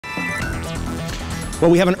Well,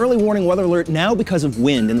 we have an early warning weather alert now because of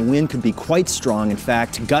wind, and the wind could be quite strong. In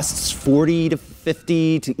fact, gusts 40 to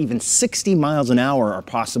 50 to even 60 miles an hour are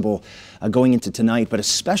possible going into tonight, but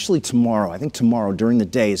especially tomorrow. I think tomorrow during the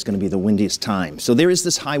day is going to be the windiest time. So there is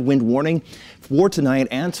this high wind warning for tonight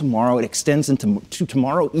and tomorrow. It extends into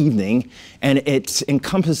tomorrow evening, and it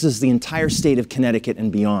encompasses the entire state of Connecticut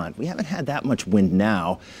and beyond. We haven't had that much wind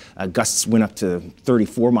now. Gusts went up to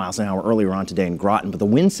 34 miles an hour earlier on today in Groton, but the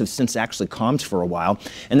winds have since actually calmed for a while,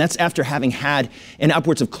 and that's after having had an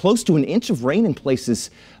upwards of close to an inch of rain in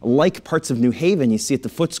places like parts of New Haven. You see at the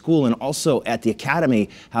Foot School and also at the Academy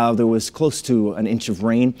how there was close to an inch of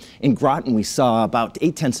rain. In Groton, we saw about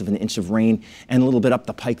 0.8 of an inch of rain, and a little bit up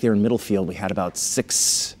the pike there in Middlefield, we had about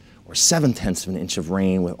 6 or 0.7 of an inch of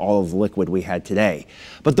rain with all of the liquid we had today.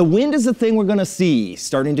 But the wind is the thing we're going to see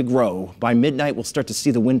starting to grow. By midnight, we'll start to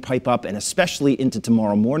see the wind pipe up, and especially into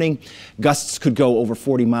tomorrow morning. Gusts could go over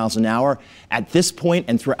 40 miles an hour at this point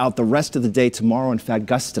and throughout the rest of the day tomorrow. In fact,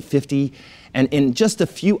 gusts to 50. And in just a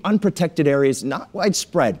few unprotected areas, not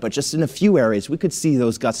widespread, but just in a few areas, we could see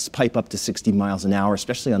those gusts pipe up to 60 miles an hour,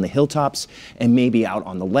 especially on the hilltops and maybe out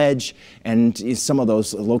on the ledge. And some of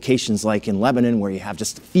those locations like in Lebanon where you have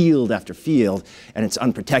just field after field and it's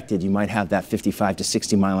unprotected, you might have that 55 to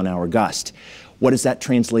 60 mile an hour gust. What does that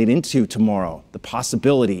translate into tomorrow? The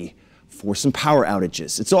possibility for some power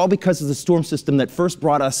outages. It's all because of the storm system that first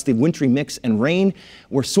brought us the wintry mix and rain.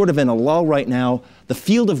 We're sort of in a lull right now. The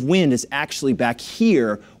field of wind is actually back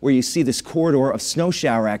here where you see this corridor of snow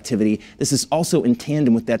shower activity. This is also in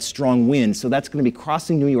tandem with that strong wind, so that's going to be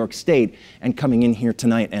crossing New York State and coming in here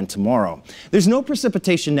tonight and tomorrow. There's no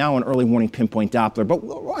precipitation now on early morning pinpoint Doppler, but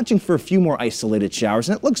we're watching for a few more isolated showers,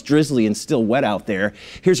 and it looks drizzly and still wet out there.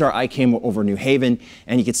 Here's our iCam over New Haven,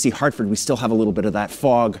 and you can see Hartford, we still have a little bit of that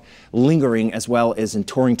fog lingering, as well as in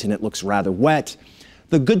Torrington, it looks rather wet.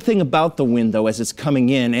 The good thing about the wind, though, as it's coming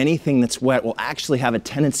in, anything that's wet will actually have a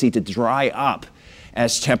tendency to dry up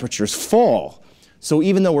as temperatures fall. So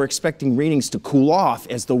even though we're expecting readings to cool off,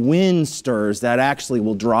 as the wind stirs, that actually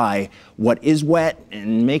will dry what is wet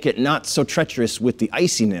and make it not so treacherous with the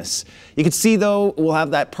iciness. You can see, though, we'll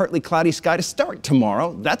have that partly cloudy sky to start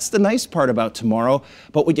tomorrow. That's the nice part about tomorrow.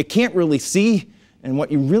 But what you can't really see, and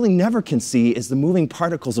what you really never can see, is the moving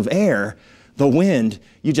particles of air. The wind,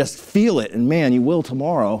 you just feel it, and man, you will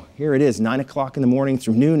tomorrow. Here it is, 9 o'clock in the morning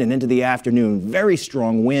through noon and into the afternoon. Very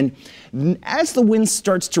strong wind. As the wind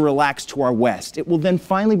starts to relax to our west, it will then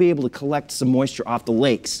finally be able to collect some moisture off the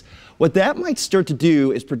lakes. What that might start to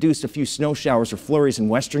do is produce a few snow showers or flurries in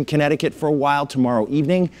western Connecticut for a while tomorrow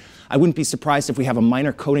evening. I wouldn't be surprised if we have a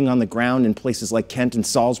minor coating on the ground in places like Kent and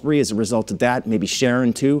Salisbury as a result of that, maybe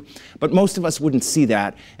Sharon too. But most of us wouldn't see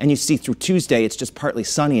that. And you see through Tuesday, it's just partly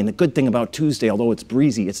sunny. And the good thing about Tuesday, although it's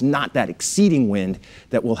breezy, it's not that exceeding wind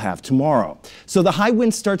that we'll have tomorrow. So the high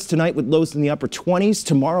wind starts tonight with lows in the upper 20s.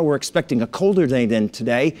 Tomorrow we're expecting a colder day than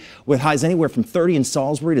today, with highs anywhere from 30 in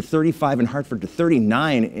Salisbury to 35 in Hartford to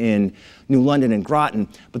 39 in New London and Groton,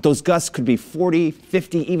 but those gusts could be 40,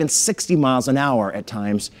 50, even 60 miles an hour at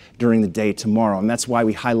times during the day tomorrow, and that's why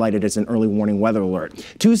we highlight it as an early warning weather alert.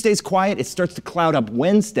 Tuesday's quiet. It starts to cloud up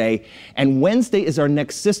Wednesday, and Wednesday is our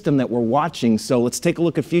next system that we're watching, so let's take a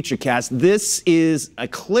look at Futurecast. This is a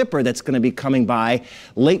clipper that's going to be coming by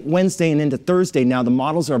late Wednesday and into Thursday. Now, the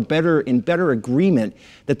models are in better agreement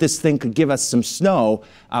that this thing could give us some snow,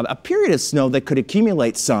 a period of snow that could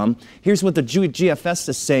accumulate some. Here's what the GFS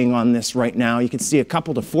is saying on this right now. You can see a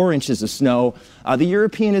couple to 4 inches of snow. The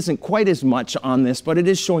European isn't quite as much on this, but it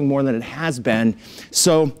is showing more than it has been.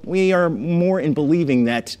 So we are more in believing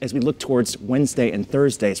that as we look towards Wednesday and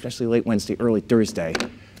Thursday, especially late Wednesday, early Thursday,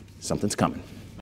 something's coming.